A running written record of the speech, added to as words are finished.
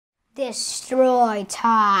Destroy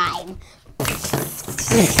time.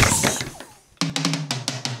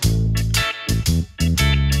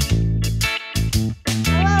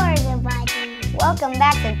 Hello everybody. Welcome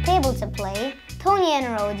back to Table to Play. Tony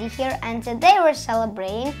and Rodi here, and today we're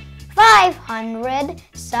celebrating 500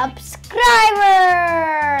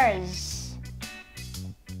 subscribers!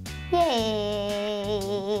 Yay!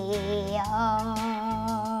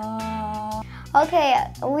 Okay,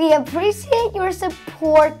 we appreciate your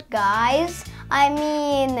support, guys. I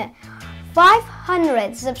mean,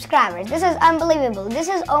 500 subscribers. This is unbelievable. This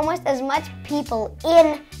is almost as much people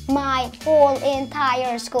in my whole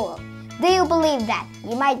entire school. Do you believe that?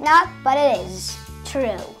 You might not, but it is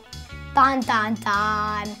true. Dun dun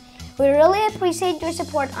dun. We really appreciate your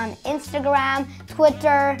support on Instagram,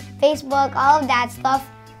 Twitter, Facebook, all of that stuff.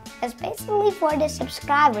 Especially for the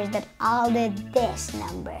subscribers that all did this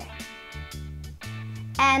number.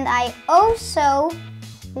 And I also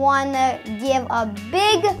want to give a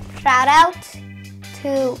big shout out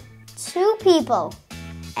to 2 people.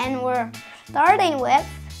 And we're starting with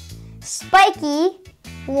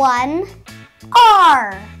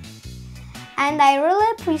Spiky1R. And I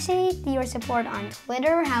really appreciate your support on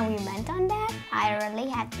Twitter, how we went on that. I really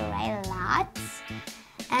had to write a lot.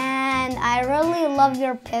 And I really love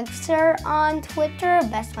your picture on Twitter.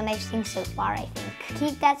 Best one I've seen so far, I think.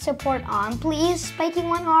 Keep that support on, please,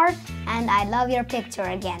 Spiky1R. And I love your picture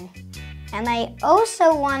again. And I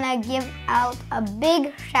also want to give out a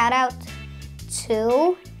big shout out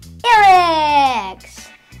to Eric's.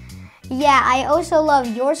 Yeah, I also love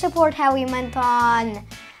your support, how we went on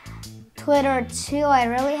Twitter too. I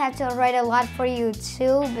really had to write a lot for you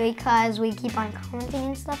too because we keep on commenting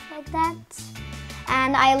and stuff like that.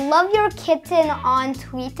 And I love your kitten on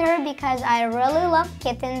Twitter because I really love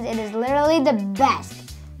kittens. It is literally the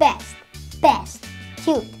best,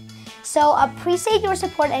 cute. So appreciate your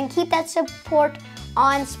support and keep that support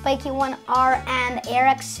on Spiky1R and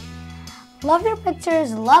Eric's. Love your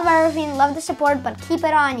pictures, love everything, love the support, but keep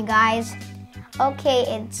it on, you guys. Okay,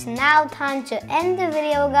 it's now time to end the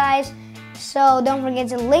video, guys. So don't forget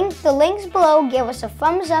to link the links below. Give us a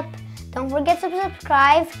thumbs up. Don't forget to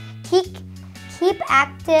subscribe. Keep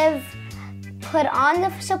active, put on the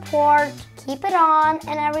support, keep it on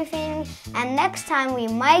and everything. And next time we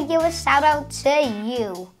might give a shout out to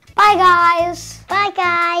you. Bye guys. Bye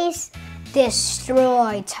guys.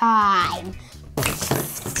 Destroy time.